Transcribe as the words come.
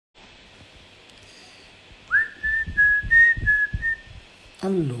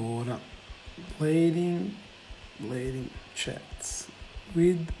Allora, blading chats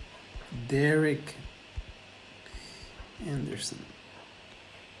with Derek Henderson.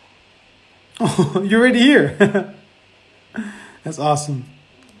 Oh, you're already here. That's awesome.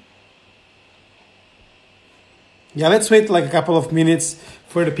 Yeah, let's wait like a couple of minutes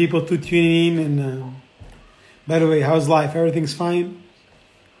for the people to tune in. And by the way, how's life? Everything's fine?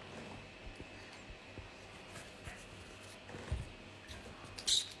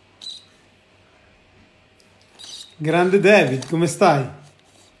 Grande David, come stai?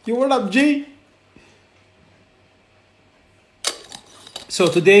 Yo, what up, G? So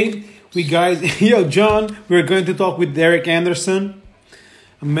today, yo, John, we're going to talk with Derek Anderson,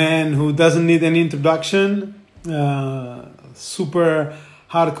 a man who doesn't need any introduction, super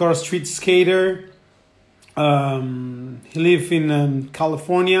hardcore street skater. He lives in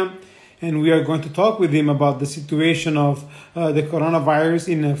California, and we are going to talk with him about the situation of the coronavirus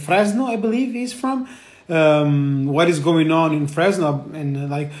in Fresno, I believe he's from. What is going on in Fresno, and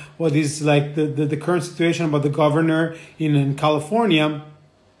like what is like the current situation about the governor in California,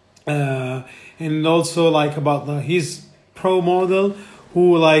 and also like about his promodel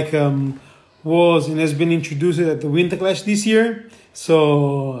who like was and has been introduced at the Winter Clash this year.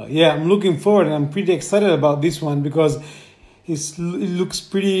 So yeah, I'm looking forward, and I'm pretty excited about this one because it looks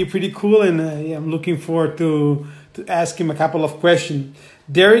pretty cool, and yeah, I'm looking forward to ask him a couple of questions.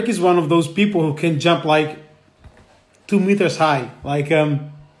 Derek is one of those people who can jump like 2 meters high. Like there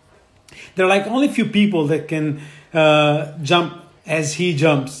are like only few people that can jump as he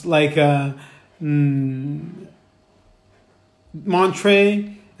jumps. Like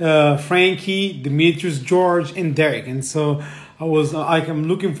Montre, Frankie, Demetrius, George, and Derek. And so I'm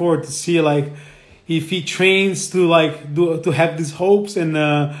looking forward to see like if he trains to like to have these hopes, and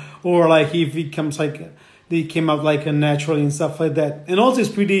or like if he comes like. They came out like a naturally and stuff like that, and also he's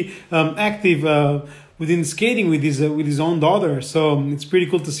pretty active within skating with his own daughter. So it's pretty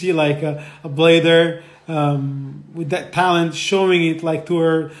cool to see like a blader with that talent showing it like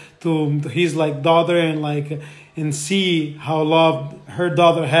to his like daughter, and see how loved her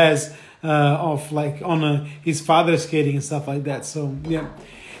daughter has of like on his father skating and stuff like that. So yeah,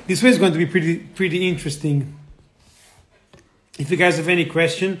 this way is going to be pretty interesting. If you guys have any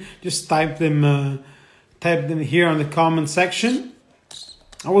question, just type them here on the comment section.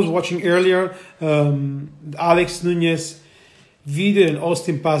 I was watching earlier Alex Nunez video and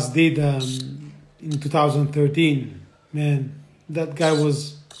Austin Pass did in 2013. Man, that guy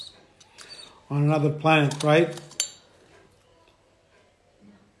was on another planet, right?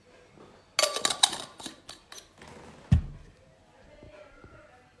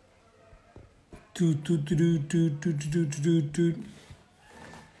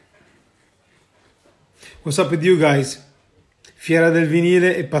 What's up with you guys? Fiera del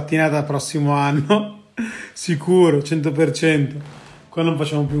vinile e pattinata prossimo anno. Sicuro, 100%. Qua non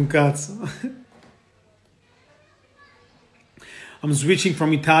facciamo più un cazzo. I'm switching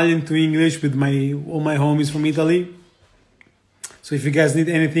from Italian to English with all my homies from Italy. So if you guys need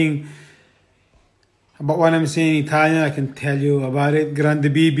anything about what I'm saying in Italian, I can tell you about it.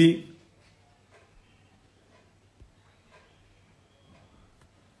 Grande Bibi.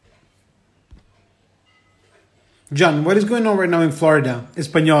 John, what is going on right now in Florida?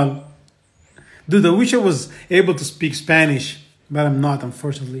 Espanol. Dude, I wish I was able to speak Spanish, but I'm not,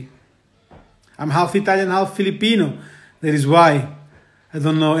 unfortunately. I'm half Italian, half Filipino. That is why I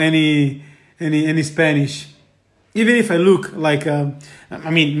don't know any Spanish. Even if I look like,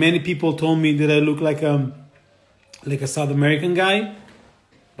 many people told me that I look like a South American guy,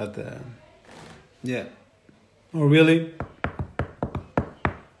 but yeah. Oh, really?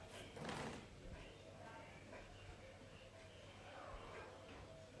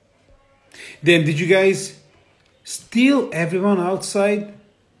 Then, did you guys steal everyone outside?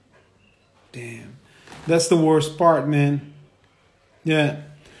 Damn. That's the worst part, man. Yeah,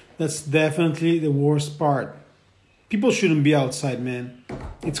 that's definitely the worst part. People shouldn't be outside, man.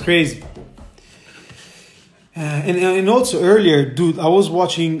 It's crazy. And also earlier, dude, I was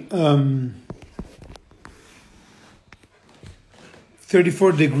watching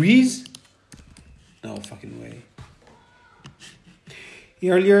 34 Degrees. No fucking way.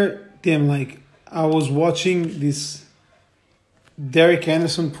 Earlier... Damn, like I was watching this Derek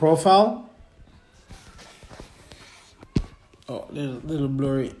Anderson profile. Oh, little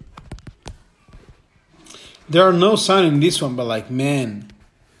blurry. There are no sound in this one, but like, man,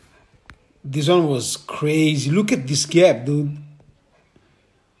 this one was crazy. Look at this gap, dude.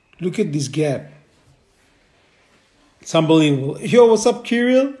 Look at this gap. It's unbelievable. Yo, what's up,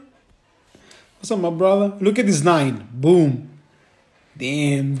 Kirill? What's up, my brother? Look at this 9. Boom.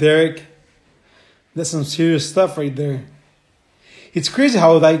 Damn, Derek. That's some serious stuff right there. It's crazy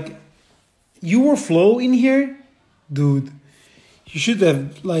how like you were flow in here, dude. You should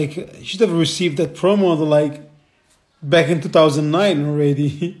have received that promo like back in 2009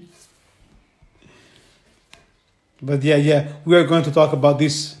 already. But yeah, we are going to talk about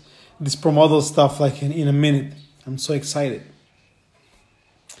this promodel stuff like in a minute. I'm so excited.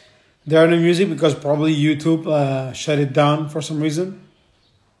 There are no music because probably YouTube shut it down for some reason.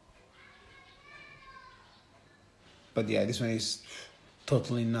 But yeah, this one is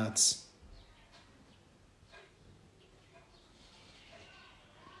totally nuts.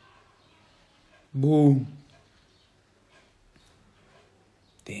 Boom.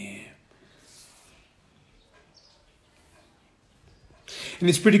 Damn. And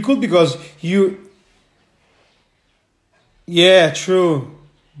it's pretty cool because yeah, true.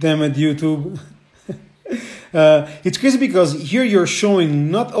 Damn it, YouTube. It's crazy because here you're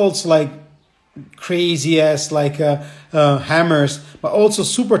showing not also like crazy ass like hammers, but also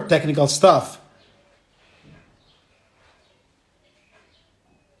super technical stuff.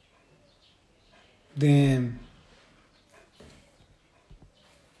 Damn.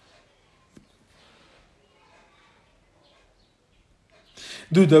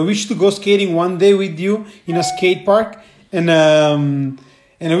 Dude, I wish to go skating one day with you in a skate park, and I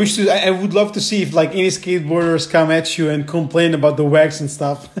would love to see if like any skateboarders come at you and complain about the wax and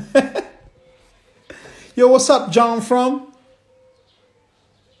stuff. Yo, what's up, John from?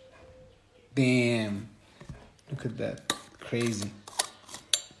 Damn. Look at that. Crazy.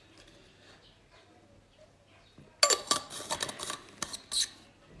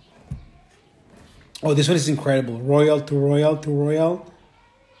 Oh, this one is incredible. Royal to royal to royal.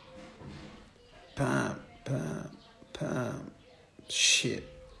 Pam, pam, pam. Shit.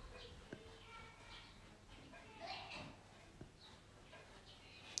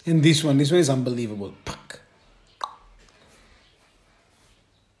 And this one is unbelievable. Puck.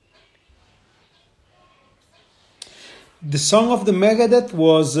 The song of the Megadeth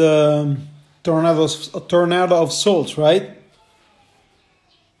was Tornado of Souls, right?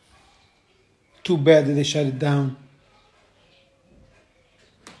 Too bad that they shut it down.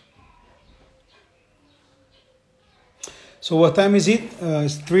 So what time is it?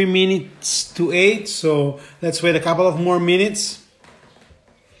 It's 3 minutes to 8. So let's wait a couple of more minutes.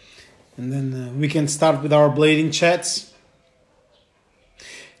 And then we can start with our blading chats.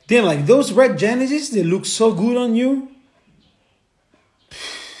 Damn, like those red Genesis, they look so good on you.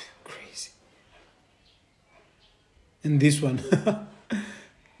 Crazy. And this one.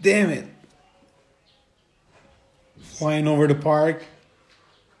 Damn it. Flying over the park.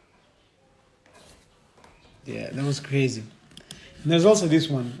 Yeah, that was crazy. And there's also this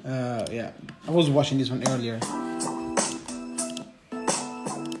one. Yeah, I was watching this one earlier.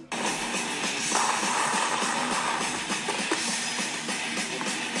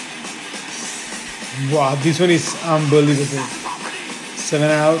 Wow, this one is unbelievable. 7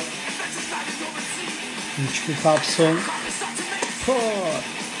 out. And true top song. Oh.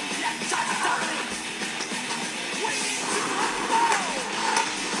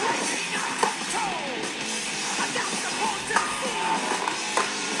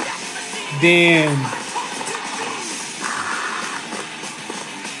 Damn.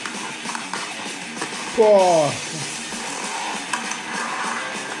 Oh.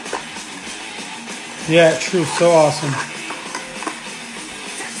 Yeah, true. So awesome.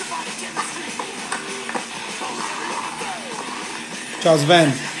 Charles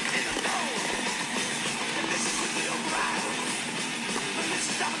Van.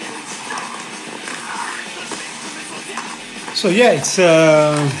 So yeah, it's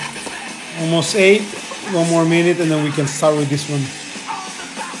almost 8. One more minute and then we can start with this one.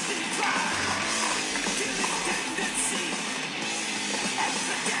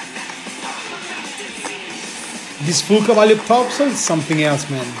 This full cavallo topsail is something else,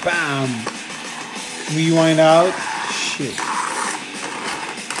 man. Bam! Rewind out. Shit.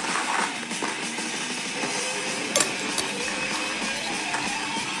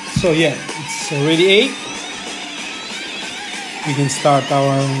 So yeah, it's already 8. We can start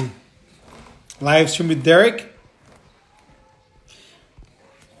our live stream with Derek.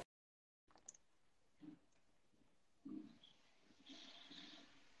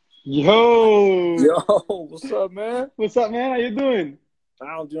 Yo! Yo, what's up, man? What's up, man? How you doing?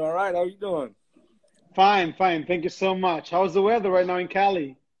 I'm doing all right. How you doing? Fine, fine. Thank you so much. How's the weather right now in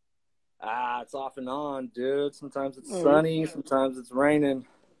Cali? It's off and on, dude. Sometimes it's sunny, sometimes it's raining.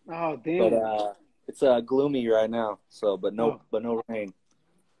 Oh, damn. But it's gloomy right now. So, but no rain.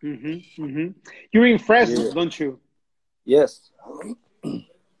 You're in Fresno, Yeah. don't you? Yes.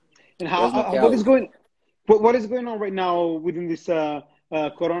 And Fresno, what is Cali. what is going on right now within this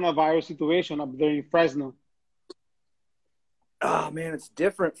coronavirus situation up there in Fresno? Oh man, it's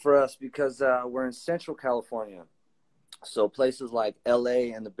different for us because we're in Central California. So places like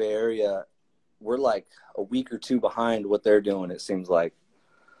LA and the Bay Area, we're like a week or two behind what they're doing, it seems like.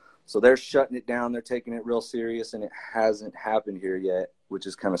 So they're shutting it down. They're taking it real serious, and it hasn't happened here yet, which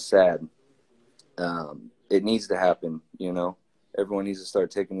is kind of sad. It needs to happen, you know. Everyone needs to start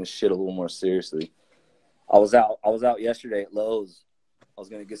taking this shit a little more seriously. I was out yesterday at Lowe's. I was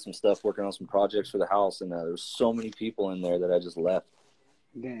going to get some stuff, working on some projects for the house, and there was so many people in there that I just left.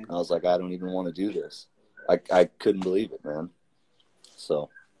 Damn. I was like, I don't even want to do this. I couldn't believe it, man. So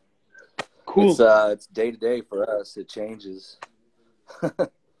Cool. It's day to day for us. It changes.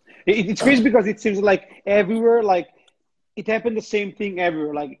 It's crazy because it seems like everywhere, like it happened the same thing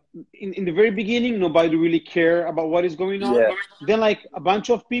everywhere. Like in the very beginning, nobody really care about what is going on. Yeah. Then like a bunch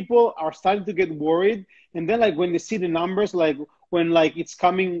of people are starting to get worried. And then like when they see the numbers, like when like it's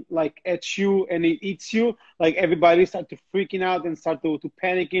coming like at you and it eats you, like everybody start to freaking out and start to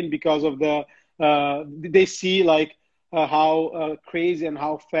panicking because of they see like how crazy and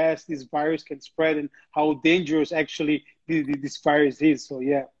how fast this virus can spread and how dangerous actually this virus is. So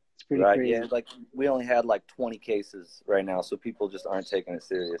yeah, it's pretty Right. crazy. Yeah. Like we only had like 20 cases right now, so people just aren't taking it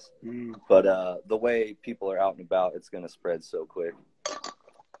serious. Mm. But the way people are out and about, it's going to spread so quick.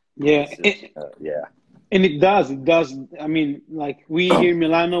 Yeah. Yeah. And it does. It does. I mean, like we here in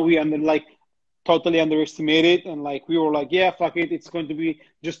Milano, we totally underestimated, and like we were like, yeah, fuck it, it's going to be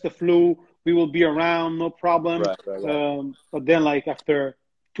just the flu. We will be around, no problem. Right. But then, like after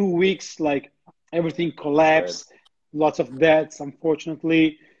 2 weeks, like everything Spread. collapsed. Lots of deaths,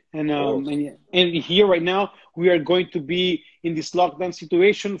 unfortunately, and here right now we are going to be in this lockdown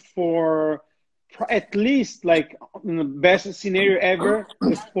situation for at least like in the best scenario ever,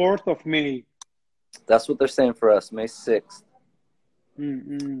 the 4th of May. That's what they're saying for us, May 6th.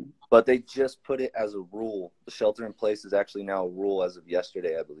 Mm-hmm. But they just put it as a rule. The shelter in place is actually now a rule as of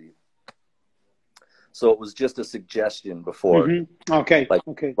yesterday, I believe. So it was just a suggestion before. Mm-hmm. Okay.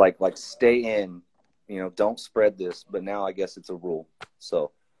 Like stay in, don't spread this. But now I guess it's a rule.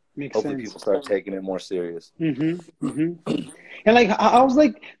 So Makes hopefully sense. people start taking it more serious. Mm-hmm. Mm-hmm. And like I was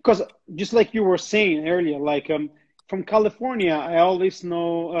like, because just like you were saying earlier, like from California, I always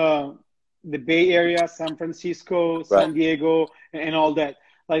know the Bay Area, San Francisco, San Diego, and all that.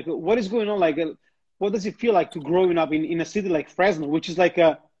 Like, what is going on? Like, what does it feel like to growing up in a city like Fresno, which is like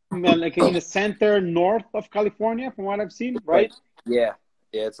in the center north of California, from what I've seen, right? Yeah,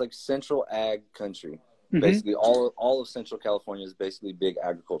 it's like central ag country. Mm-hmm. Basically, all of Central California is basically big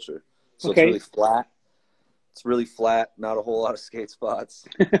agriculture. So It's really flat. It's really flat. Not a whole lot of skate spots.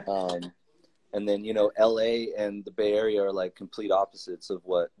 And then LA and the Bay Area are like complete opposites of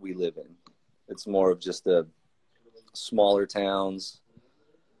what we live in. It's more of just a smaller towns,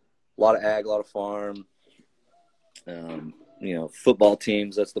 a lot of ag, a lot of farm. Football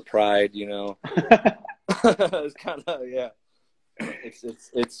teams. That's the pride. It's kind of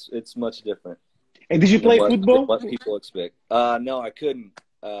It's much different. And did you play football? What people expect? No, I couldn't.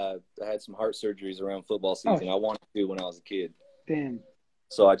 I had some heart surgeries around football season. I wanted to when I was a kid. Damn.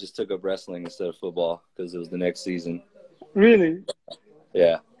 So I just took up wrestling instead of football because it was the next season. Really?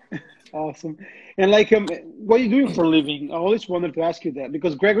 Yeah. Awesome. And like, what are you doing for a living? I always wanted to ask you that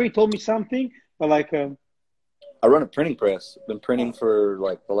because Gregory told me something, but like, I run a printing press. I've been printing for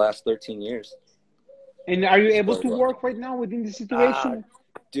like the last 13 years. And are you able to work right now within the situation?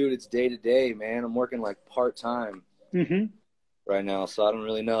 Dude, it's day to day, man. I'm working like part-time right now, so I don't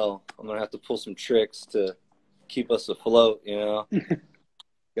really know. I'm going to have to pull some tricks to keep us afloat, Going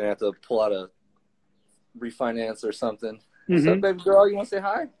to have to pull out a refinance or something. What's up, baby girl? You want to say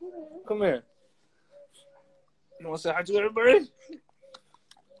hi? Come here. You want to say hi to everybody?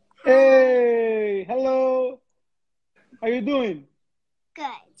 Hey, hello. How you doing? Good.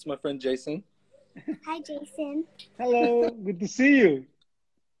 It's my friend Jason. Hi, Jason. Hello. Good to see you.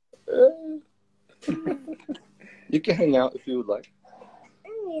 You can hang out if you would like.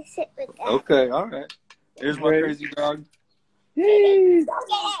 I'm going to sit with that. Okay, all right. Here's my crazy dog. Yay.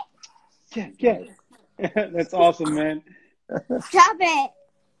 Yeah. That's awesome, man. Stop it.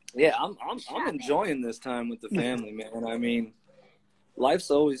 Yeah, I'm enjoying this time with the family, man. I mean, life's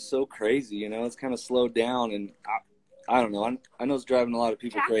always so crazy, It's kind of slowed down, and I don't know. I know it's driving a lot of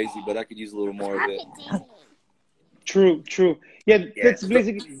people crazy, but I could use a little more of it. True. Yeah, that's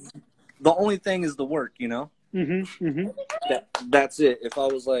basically. The only thing is the work, That's it. If I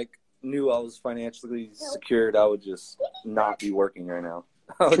was knew I was financially secured, I would just not be working right now.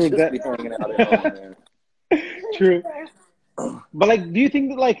 I would just be hanging out at home, man. True. But like, do you think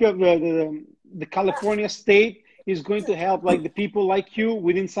that like the California state is going to help like the people like you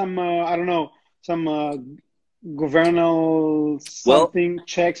within some I don't know, some governmental Well, something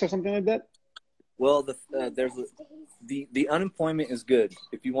checks or something like that? well, the unemployment is good.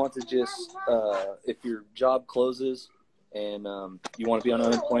 If you want to just if your job closes and you want to be on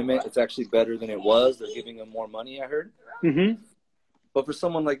unemployment, it's actually better than it was. They're giving them more money, I heard. Mm-hmm. But for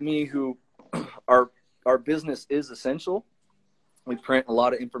someone like me who our business is essential, we print a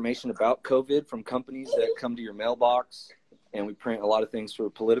lot of information about COVID from companies that come to your mailbox, and we print a lot of things for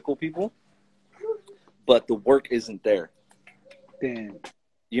political people, but the work isn't there. Damn.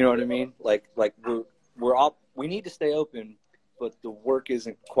 You know what I mean? Like we need to stay open, but the work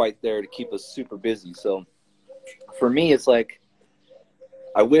isn't quite there to keep us super busy. So for me, it's like,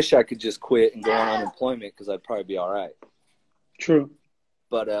 I wish I could just quit and go on unemployment because I'd probably be all right. True.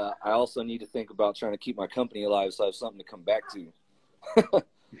 But I also need to think about trying to keep my company alive so I have something to come back to.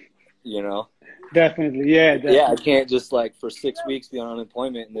 You know? Definitely. Yeah. Definitely. Yeah, I can't just like for 6 weeks be on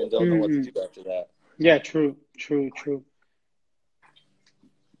unemployment and then don't know what to do after that. Yeah, true.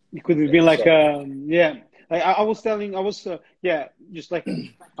 It could have been like, yeah. Like I was telling, yeah, just like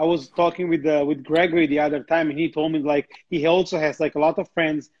I was talking with Gregory the other time, and he told me like he also has like a lot of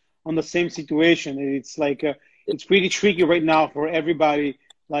friends on the same situation. And it's like it's pretty tricky right now for everybody.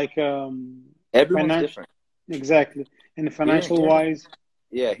 Like Everyone's different. Exactly, and financial wise.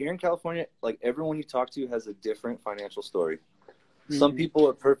 Yeah, here in California, like everyone you talk to has a different financial story. Some people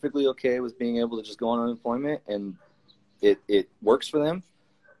are perfectly okay with being able to just go on unemployment, and it works for them.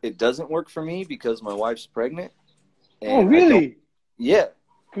 It doesn't work for me because my wife's pregnant. And oh, really? Yeah.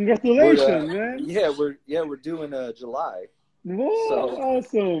 Congratulations, man. Yeah, we're doing July. Whoa, so,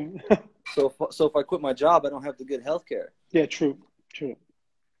 awesome. so if I quit my job, I don't have the good health care. Yeah, true.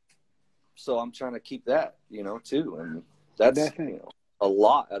 So I'm trying to keep that, too, and that's a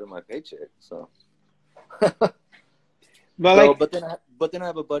lot out of my paycheck. So, but then I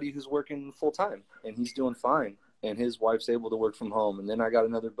have a buddy who's working full time, and he's doing fine. And his wife's able to work from home. And then I got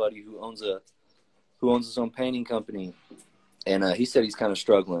another buddy who owns his own painting company, and he said he's kind of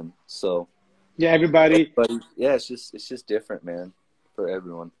struggling. So yeah, everybody. Yeah, it's just different, man, for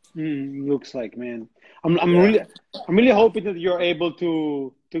everyone. Looks like, man. I'm really hoping that you're able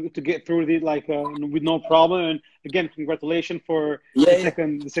to get through it like with no problem. And again, congratulations for the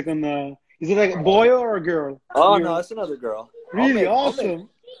second. Is it like a boy or a girl? Oh no, it's another girl. Really awesome.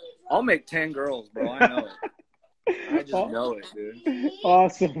 I'll make 10 girls, bro. I know it. I just know it, dude.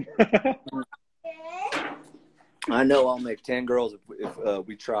 Awesome. I know I'll make 10 girls if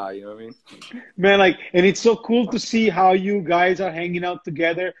we try, you know what I mean? Man, like, and it's so cool to see how you guys are hanging out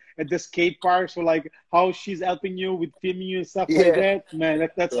together at the skate park. So, like, how she's helping you with filming you and stuff like that. Man,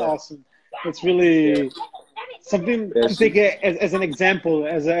 that's awesome. That's really something to take as an example,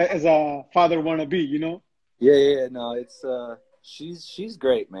 as a father wannabe, you know? Yeah. No, it's she's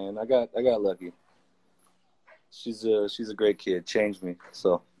great, man. I got lucky. She's a great kid. Changed me.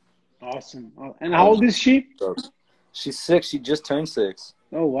 So awesome. And how old is she? She's 6. She just turned 6.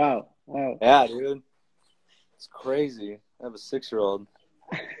 Oh wow. Yeah, dude. It's crazy. I have a 6-year-old.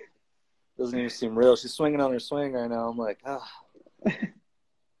 Doesn't even seem real. She's swinging on her swing right now. I'm like,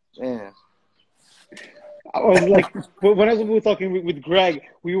 man. I was like, when we were talking with Greg,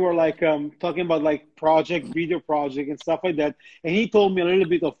 we were like talking about like video project and stuff like that. And he told me a little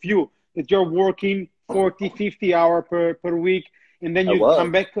bit of you, that you're working 40, 50 hours per week, and then you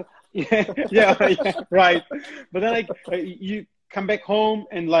come back. Yeah, right. But then like you come back home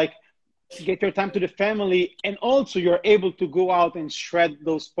and like get your time to the family, and also you're able to go out and shred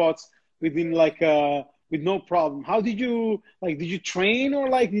those spots within like with no problem. How did you did you train, or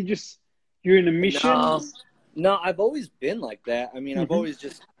like you're in a mission? No, I've always been like that. I mean, I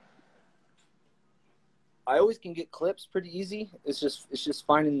always can get clips pretty easy. It's just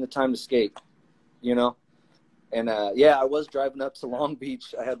finding the time to skate, you know? And I was driving up to Long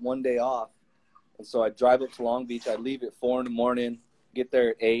Beach. I had one day off. And so I'd drive up to Long Beach. I'd leave at 4 a.m, get there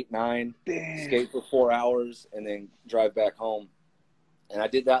at 8, 9, skate for 4 hours, and then drive back home. And I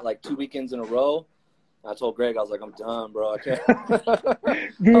did that like 2 weekends in a row. I told Greg, I was like, I'm done, bro. I can't.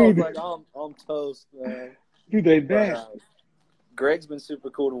 Dude. I was like, I'm toast, man. Dude, I bet. Greg's been super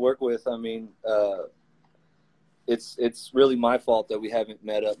cool to work with. I mean, it's really my fault that we haven't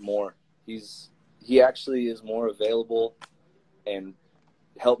met up more. He actually is more available and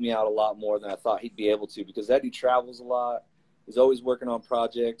helped me out a lot more than I thought he'd be able to, because that dude travels a lot. He's always working on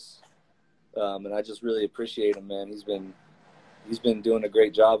projects, and I just really appreciate him, man. He's been doing a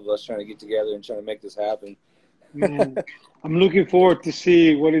great job of us trying to get together and trying to make this happen. Man, I'm looking forward to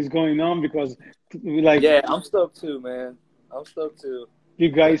see what is going on, because yeah, I'm stoked too, man. I'm stoked too. You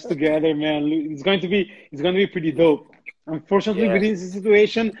guys together, man. It's going to be pretty dope. Unfortunately, Yeah, within this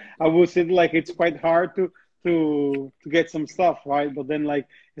situation, I would say like it's quite hard to get some stuff, right? But then like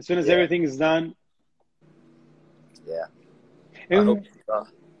as soon as yeah, everything is done, yeah. I hope. and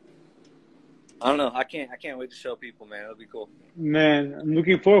I don't know. I can't wait to show people, man. It'll be cool. man, I'm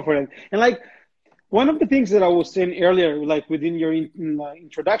looking forward for it. And like one of the things that I was saying earlier, like within your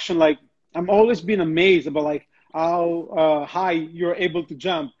introduction, like I'm always been amazed about like how high you're able to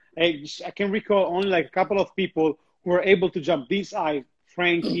jump. I can recall only like a couple of people who are able to jump this high,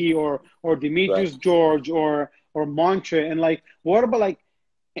 Frankie or Right. Demetrius George or Montre. And like, what about like,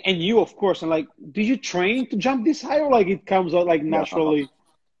 and you of course, and like, do you train to jump this high or like it comes out like No, naturally?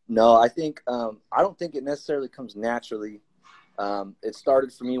 no. I think I don't think it necessarily comes naturally. It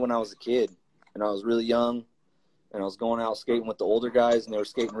started for me when I was a kid, and I was really young, and I was going out skating with the older guys, and they were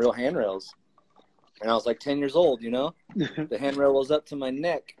skating real handrails. And I was like 10 years old, you know. The handrail was up to my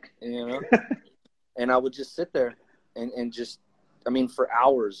neck, you know. And I would just sit there and just, I mean, for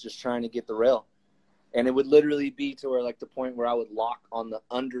hours just trying to get the rail. And it would literally be to where like the point where I would lock on the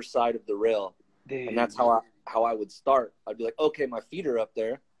underside of the rail. Damn. And that's how I would start. I'd be like, okay, my feet are up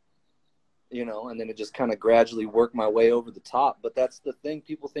there, you know, and then it just kind of gradually work my way over the top. But that's the thing.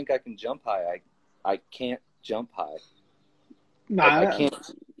 People think I can jump high. I can't jump high. Nah, Like I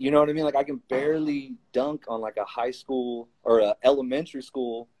can't, you know what I mean? Like I can barely dunk on like a high school or a elementary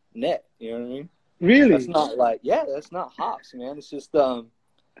school net. You know what I mean? really? That's not like, yeah, that's not hops, man. It's just,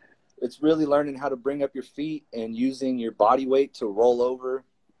 it's really learning how to bring up your feet and using your body weight to roll over.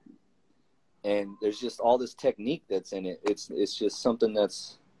 And there's just all this technique that's in it. It's just something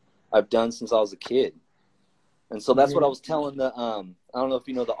that's I've done since I was a kid. And so that's what I was telling the, I don't know if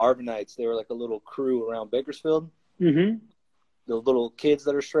you know the Arvanites. They were like a little crew around Bakersfield. Mm-hmm. The little kids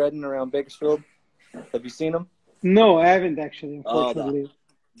that are shredding around Bakersfield. Have you seen them? No, I haven't actually, Oh, unfortunately.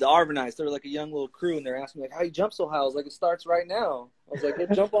 the Arvanites. They were like a young little crew, and they're asking me like, "How you jump so high?" I was like, "It starts right now." I was like, "Go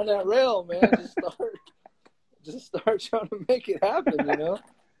jump on that rail, man. Just start trying to make it happen, you know."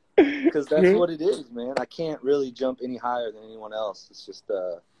 Because that's what it is, man. I can't really jump any higher than anyone else. It's just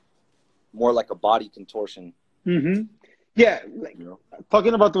more like a body contortion. Mm-hmm. Yeah, like, You know?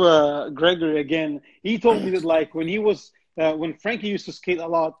 talking about Gregory again, he told me that like when Frankie used to skate a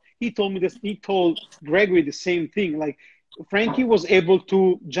lot, he told me this. He told Gregory the same thing. Like Frankie was able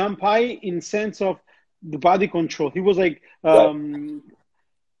to jump high in sense of the body control. He was like Right.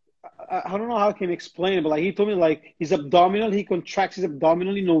 I don't know how I can explain it, but like he told me like his abdominal, he contracts his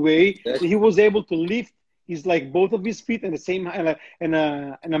abdominal in a way that he was able to lift his like both of his feet at the same and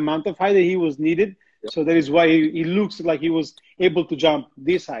an amount of height that he was needed. So that is why he looks like he was able to jump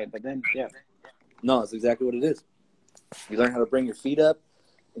this high. But then, yeah. No, that's exactly what it is. You learn how to bring your feet up,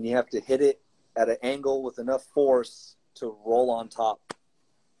 and you have to hit it at an angle with enough force to roll on top.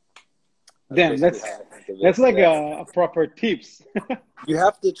 Damn, that's like a proper tips. You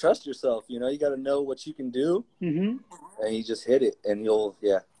have to trust yourself. You know, you got to know what you can do, Mm-hmm. and you just hit it, and you'll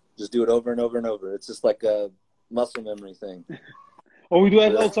just do it over and over and over. It's just like a muscle memory thing. Oh, we do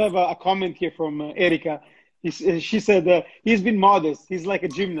also have a comment here from Erika. She said he's been modest. He's like a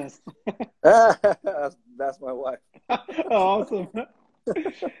gymnast. That's my wife. Awesome.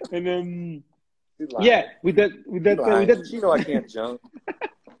 And then Yeah, with that you know I can't jump.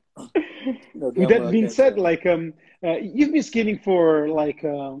 With that being said, like you've been skating for like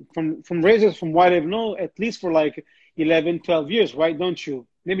from Razors, from what I know, at least for like 11, 12 years, right? Don't you?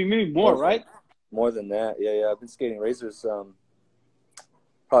 Maybe more, right? More than that, yeah. I've been skating Razors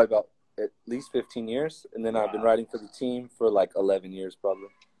probably about at least 15 years, and then I've been riding for the team for like 11 years, probably.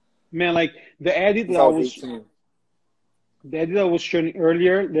 Man, like the edit that I was showing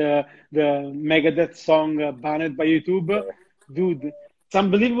earlier, the Megadeth song banned by YouTube, dude. It's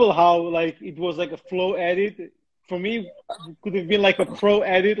unbelievable how like it was like a flow edit. For me, it could have been like a pro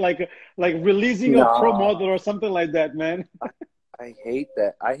edit, like releasing a pro model or something like that, man. I hate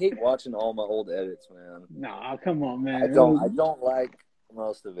that. I hate watching all my old edits, man. Nah, come on, man. I don't like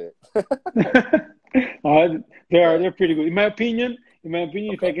most of it. They're pretty good. In my opinion,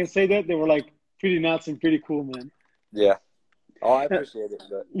 if I can say that, they were like pretty nuts and pretty cool, man. Yeah. Oh, I appreciate it,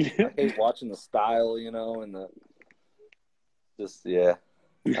 but I hate watching the style, you know, and I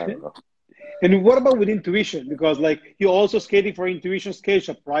don't know. And what about with Intuition? Because like you're also skating for Intuition Skate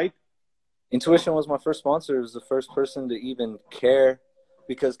Shop, right? Intuition was my first sponsor. It was the first person to even care,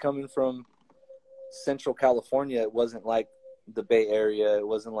 because coming from Central California, it wasn't like the Bay Area. It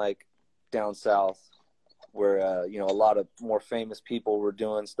wasn't like down south where, a lot of more famous people were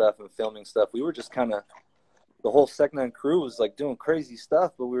doing stuff and filming stuff. We were just kind of, the whole Second crew was like doing crazy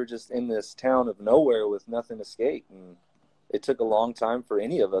stuff, but we were just in this town of nowhere with nothing to skate. And it took a long time for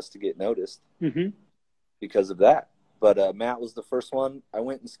any of us to get noticed Mm-hmm. because of that. But Matt was the first one. I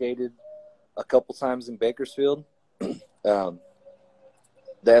went and skated a couple times in Bakersfield. The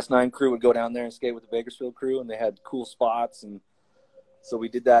S9 crew would go down there and skate with the Bakersfield crew, and they had cool spots, and so we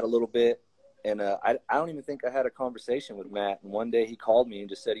did that a little bit. And I don't even think I had a conversation with Matt. And one day he called me and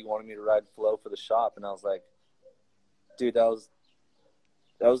just said he wanted me to ride flow for the shop, and I was like, dude, that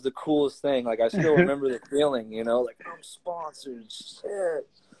was the coolest thing. Like, I still remember the feeling, you know, like, I'm sponsored, shit.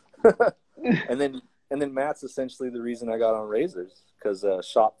 and then Matt's essentially the reason I got on Razors, because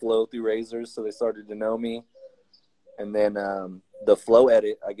shop flow through Razors, so they started to know me. And then the flow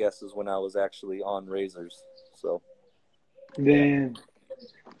edit, I guess, is when I was actually on Razors. So Damn.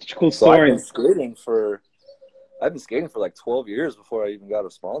 Such a cool so I've story. been skating for like 12 years before I even got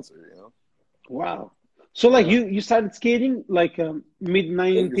a sponsor, you know. Wow. So like Yeah. you started skating like 8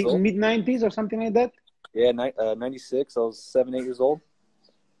 years old. mid 90s or something like that? Yeah, 96. I was 7, 8 years old.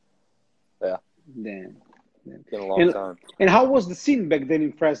 Yeah, Damn. it's been a long time. And how was the scene back then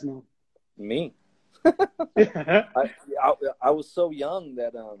in Fresno? Me. Yeah. I was so young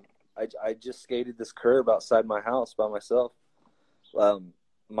that I just skated this curb outside my house by myself.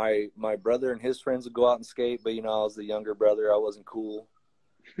 My brother and his friends would go out and skate, but you know, I was the younger brother. I wasn't cool,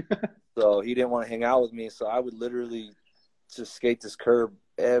 so he didn't want to hang out with me. So I would literally just skate this curb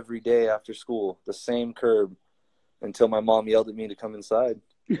every day after school, the same curb, until my mom yelled at me to come inside.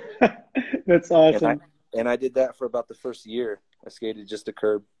 That's awesome. And I did that for about the first year. I skated just a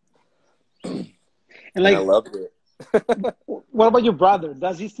curb, And like, I loved it. what about your brother?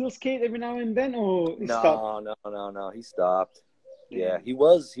 Does he still skate every now and then, or he stopped? No. He stopped. Yeah, he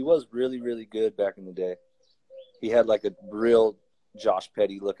was really, really good back in the day. He had like a real Josh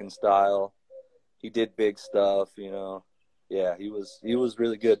Petty looking style. He did big stuff, you know. Yeah, he was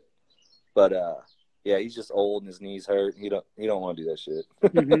really good. But yeah, he's just old and his knees hurt. He don't want to do that shit.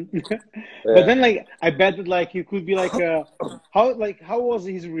 Mm-hmm. Yeah. But then, like, I bet that, like, you could be like, how was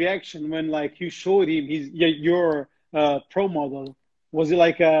his reaction when, like, you showed him your pro model? Was he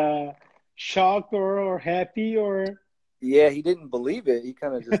like shocked or happy or? Yeah, he didn't believe it. He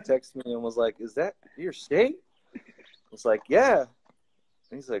kind of just texted me and was like, "Is that your skate?" I was like, "Yeah."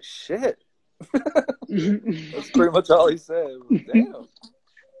 And he's like, "Shit." That's pretty much all he said. Damn.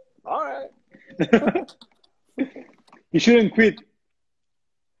 All right. He shouldn't quit.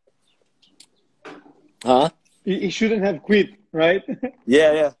 Huh? He shouldn't have quit, right?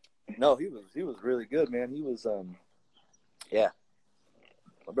 Yeah. No, he was really good, man. He was yeah.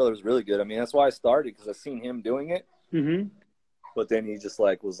 My brother was really good. I mean, that's why I started, because I seen him doing it. Mm-hmm. But then he just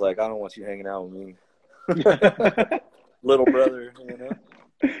was like, "I don't want you hanging out with me." Little brother, you know.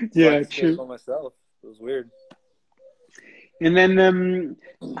 So Yeah, I true. by myself. It was weird. And then,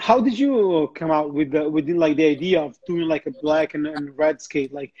 how did you come out with the idea of doing like a black and red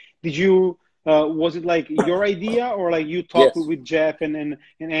skate? Like, did you was it like your idea, or like you talked Yes. with Jeff and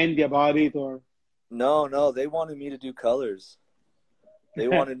Andy about it, or? No, they wanted me to do colors. They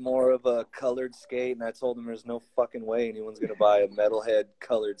wanted more of a colored skate, and I told them there's no fucking way anyone's gonna buy a metalhead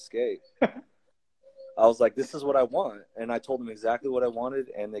colored skate. I was like, "This is what I want," and I told them exactly what I wanted,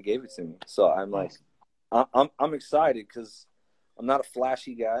 and they gave it to me. So I'm like, I'm excited, because I'm not a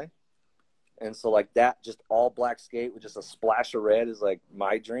flashy guy, and so like that just all black skate with just a splash of red is like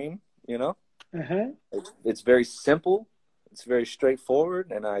my dream, you know. Uh-huh. It's very simple, it's very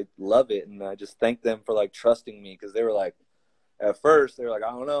straightforward, and I love it. And I just thank them for like trusting me, because they were like, at first they were like, "I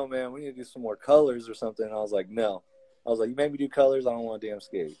don't know, man, we need to do some more colors or something." And I was like, "No." I was like, "You made me do colors, I don't want a damn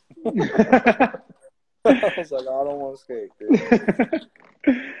skate." I was like, "I don't want to skate, dude."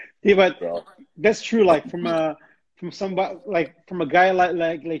 Yeah, but So, that's true. Like from somebody from a guy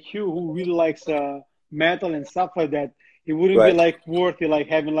like you who really likes metal and stuff like that, it wouldn't be right. like worth it, like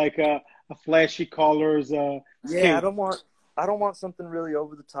having like a flashy colors skate. Yeah, I don't want something really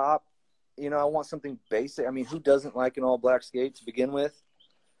over the top. You know, I want something basic. I mean, who doesn't like an all black skate to begin with?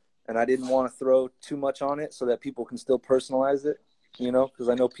 And I didn't want to throw too much on it so that people can still personalize it, you know, because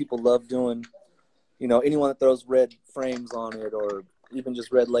I know people love doing, you know, anyone that throws red frames on it or even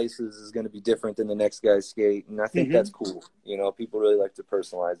just red laces is going to be different than the next guy's skate. And I think Mm-hmm. that's cool. You know, people really like to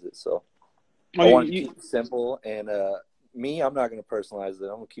personalize it. So Oh, I wanted to keep it simple. And me, I'm not going to personalize it.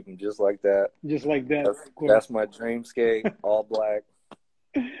 I'm going to keep them just like that. just like that, of course. That's my dream skate, all black.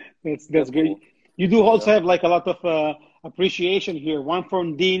 That's Simple, great. You do also have like a lot of appreciation here. One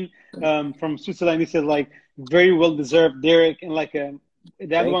from Dean from Switzerland. He says like very well deserved, Derek, and like the other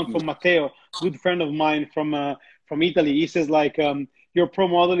Thank one you. from Matteo, good friend of mine from Italy. He says like your pro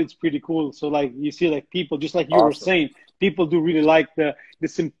model is pretty cool. So like you see like people just like you were Awesome. saying, people do really like the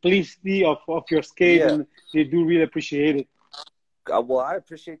simplicity of your skate, Yeah. and they do really appreciate it. Well, I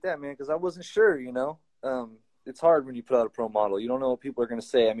appreciate that, man, because I wasn't sure, you know. It's hard when you put out a pro model. You don't know what people are going to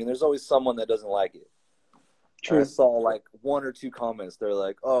say. I mean, there's always someone that doesn't like it. True. I saw like 1 or 2 comments. They're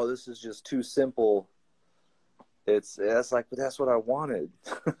like, "Oh, this is just too simple." It's like, but that's what I wanted.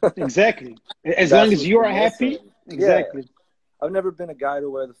 Exactly. As long as you are happy. Exactly. Yeah. I've never been a guy to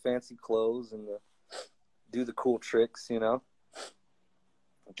wear the fancy clothes and do the cool tricks, you know.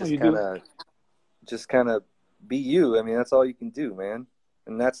 Just kind of be you. I mean, that's all you can do, man.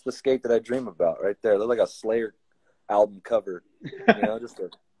 And that's the skate that I dream about right there. Look like a Slayer album cover, you know, just a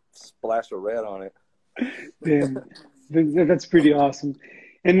splash of red on it. Damn, that's pretty awesome.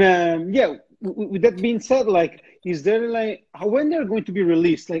 And yeah, with that being said, like, is there like when they're going to be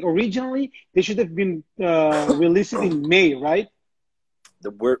released? Like originally, they should have been released in May, right?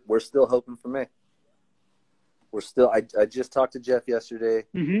 We're still hoping for May. We're still. I just talked to Jeff yesterday.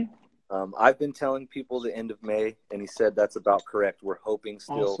 Mm-hmm. I've been telling people the end of May, and he said that's about correct. We're hoping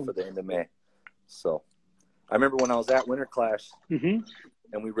still for the end of May. So I remember when I was at Winter Clash, mm-hmm.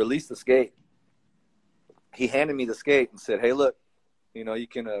 and we released the skate. He handed me the skate and said, "Hey, look, you know, you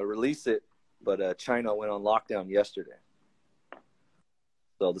can release it, but China went on lockdown yesterday."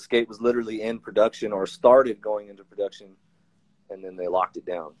 So the skate was literally in production or started going into production, and then they locked it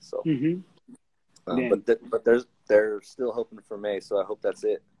down. So, mm-hmm. But they're still hoping for May. So I hope that's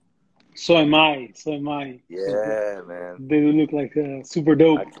it. So am I. Yeah, man. They look like super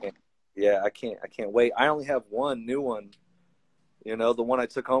dope. I can't wait. I only have one new one. You know, the one I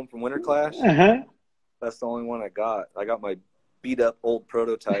took home from Winter Clash. Uh-huh. That's the only one I got. I got my beat up old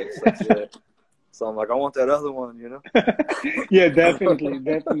prototypes. That's it. So I'm like, I want that other one, you know? Yeah, definitely.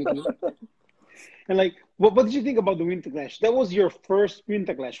 And like, what did you think about the Winter Clash? That was your first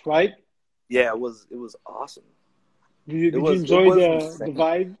Winter Clash, right? Yeah, it was awesome. Did you enjoy the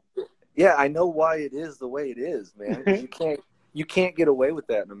vibe? Yeah, I know why it is the way it is, man. You can't get away with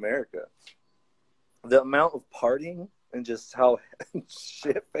that in America. The amount of partying and just how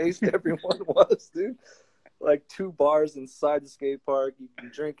shit-faced everyone was, dude. Like 2 bars inside the skate park. You can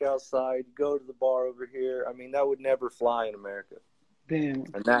drink outside. You go to the bar over here. I mean, that would never fly in America. Damn.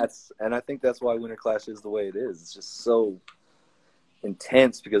 And I think that's why Winter Clash is the way it is. It's just so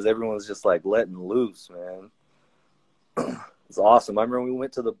intense because everyone's just like letting loose, man. It's awesome. I remember we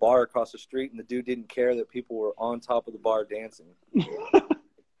went to the bar across the street and the dude didn't care that people were on top of the bar dancing.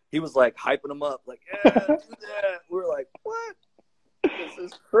 He was like hyping them up, like, yeah, do that. We were like, what? This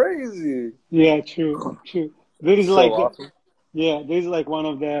is crazy. Yeah, true. There is so like, awesome. There's like one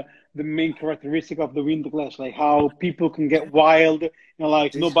of the main characteristic of the Winter Clash, like how people can get wild and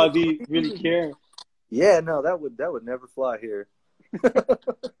like nobody really care. Yeah, no, that would never fly here.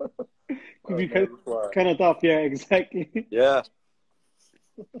 Could be kind of tough, yeah, exactly. Yeah.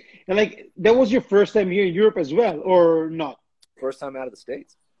 And like, that was your first time here in Europe as well, or not? First time out of the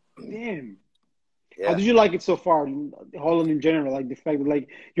States. Damn. Yeah. How did you like it so far, Holland in general? Like the fact that like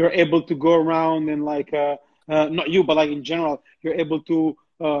you're able to go around and like, not you, but like in general, you're able to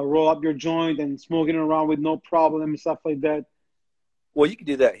roll up your joint and smoking around with no problem and stuff like that. Well, you can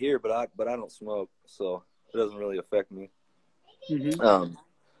do that here, but I don't smoke, so it doesn't really affect me. Mm-hmm.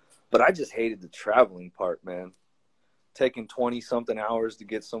 But I just hated the traveling part, man. Taking 20-something hours to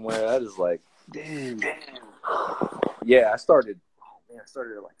get somewhere, that is like, damn. Yeah, I started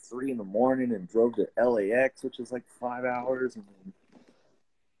at like 3 in the morning and drove to LAX, which was like 5 hours. And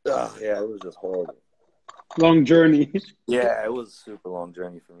yeah, it was just horrible. Long journey. Yeah, it was a super long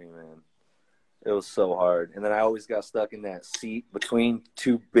journey for me, man. It was so hard. And then I always got stuck in that seat between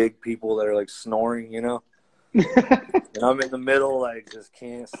 2 big people that are like snoring, you know? And I'm in the middle, like, just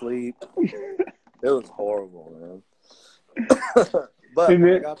can't sleep. It was horrible, man. But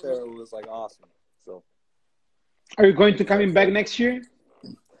when I got there, it was like awesome. So, are you going to coming back next year?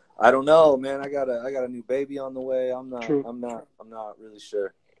 I don't know, man. I got a new baby on the way. I'm not really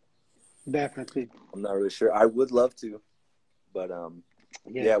sure. Definitely. I'm not really sure. I would love to, but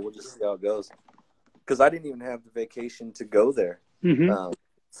yeah, we'll just see how it goes. Because I didn't even have the vacation to go there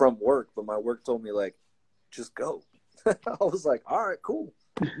from work, but my work told me like, just go. I was like, all right, cool.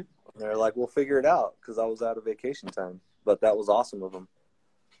 And they're like, we'll figure it out because I was out of vacation time. But that was awesome of them.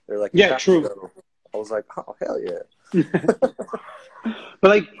 They're like, yeah, true. I was like, oh, hell yeah. But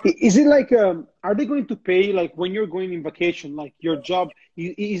like, is it like, are they going to pay like when you're going in vacation, like your job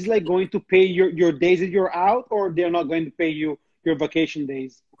is like going to pay your days that you're out, or they're not going to pay you your vacation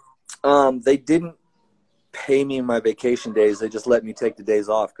days? They didn't pay me my vacation days. They just let me take the days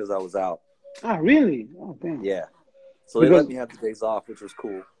off because I was out. Ah, really? Oh, damn. Yeah. So they let me have the days off, which was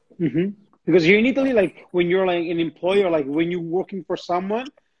cool. Mm-hmm. Because here in Italy, like when you're like an employer, like when you're working for someone,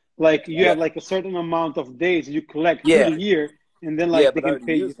 like you have like a certain amount of days you collect through the year, and then Yeah, like they but I can already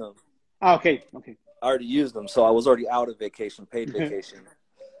pay you. used them. Ah, okay, okay. I already used them, so I was already out of vacation, paid vacation.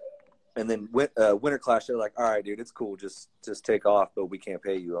 And then Winter Clash, they're like, all right, dude, it's cool. Just take off, but we can't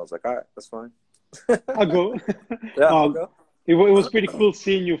pay you. I was like, all right, that's fine. I'll go. Yeah, I'll go. It was pretty cool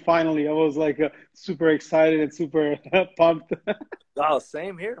seeing you finally. I was like super excited and super pumped. Oh,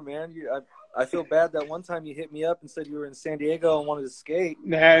 same here, man. I feel bad that one time you hit me up and said you were in San Diego and wanted to skate.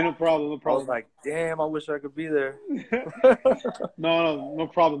 Nah, no problem, no I was problem. like, damn, I wish I could be there. No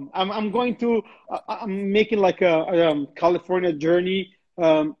problem. I'm going to. I'm making like a California journey.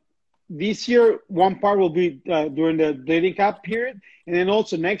 This year, one part will be during the dating cap period, and then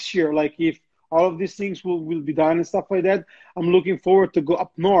also next year, like if all of these things will be done and stuff like that, I'm looking forward to go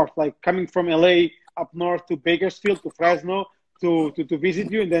up north, like coming from LA up north to Bakersfield to Fresno to visit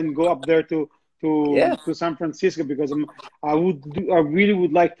you, and then go up there Yeah. to San Francisco because I really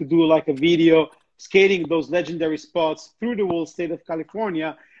would like to do like a video skating those legendary spots through the whole state of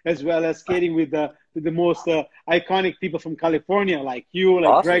California, as well as skating with the most iconic people from California, like you, like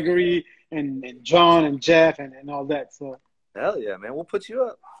Awesome. Gregory and John and Jeff and all that. So Hell yeah, man. We'll put you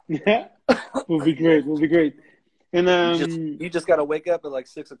up. yeah, will be great. Will be great. And You just got to wake up at like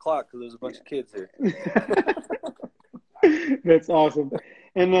 6 o'clock because there's a bunch of kids here. that's awesome.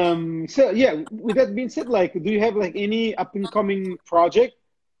 And so yeah, with that being said, like, do you have like any up and coming project?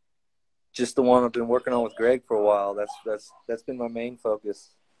 Just the one I've been working on with Greg for a while. That's been my main focus.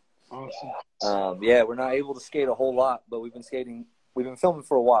 Awesome. Yeah, we're not able to skate a whole lot, but we've been filming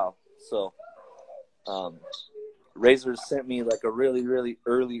for a while. So, Razor sent me like a really, really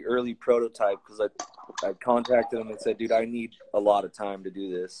early prototype because I contacted him and said, dude, I need a lot of time to do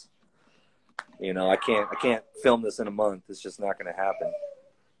this. You know, I can't film this in a month. It's just not going to happen.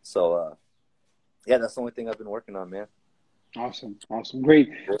 So, yeah, that's the only thing I've been working on, man. Awesome, great.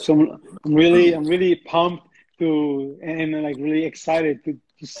 So I'm really pumped and like really excited to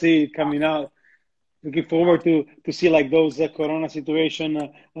see it coming out. Looking forward to see like those Corona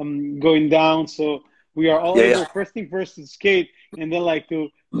situation going down. So we are all able first thing first to skate, and then like to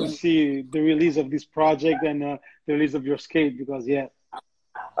see the release of this project and the release of your skate because yeah,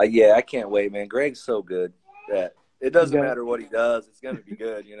 I can't wait, man. Greg's so good that it doesn't matter what he does; it's gonna be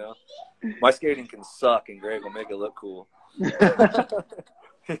good. You know, my skating can suck, and Greg will make it look cool. You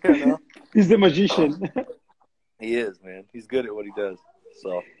know? He's the magician. He is, man. He's good at what he does.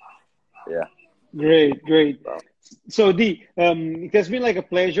 So, yeah. Great. So, D, it has been like a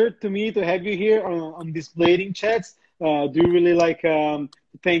pleasure to me to have you here on these blading chats. Do you really like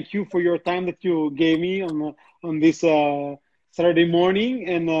thank you for your time that you gave me on this Saturday morning,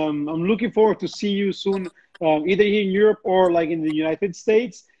 and I'm looking forward to see you soon, either here in Europe or like in the United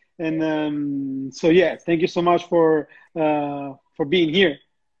States. And so, yeah, thank you so much for being here.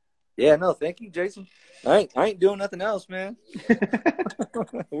 Yeah, no, thank you, Jason. I ain't doing nothing else, man.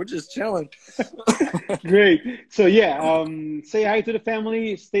 We're just chilling. Great. So yeah, say hi to the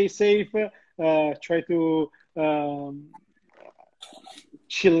family. Stay safe. Try to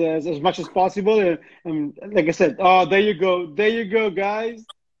chill as much as possible. And like I said, oh, there you go, guys.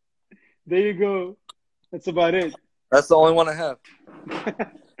 There you go. That's about it. That's the only one I have.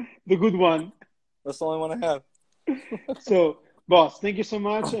 The good one. That's the only one I have. So, boss, thank you so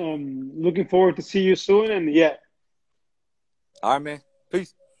much. Looking forward to see you soon. And yeah. All right, man.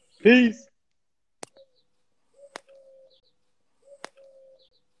 Peace. Peace.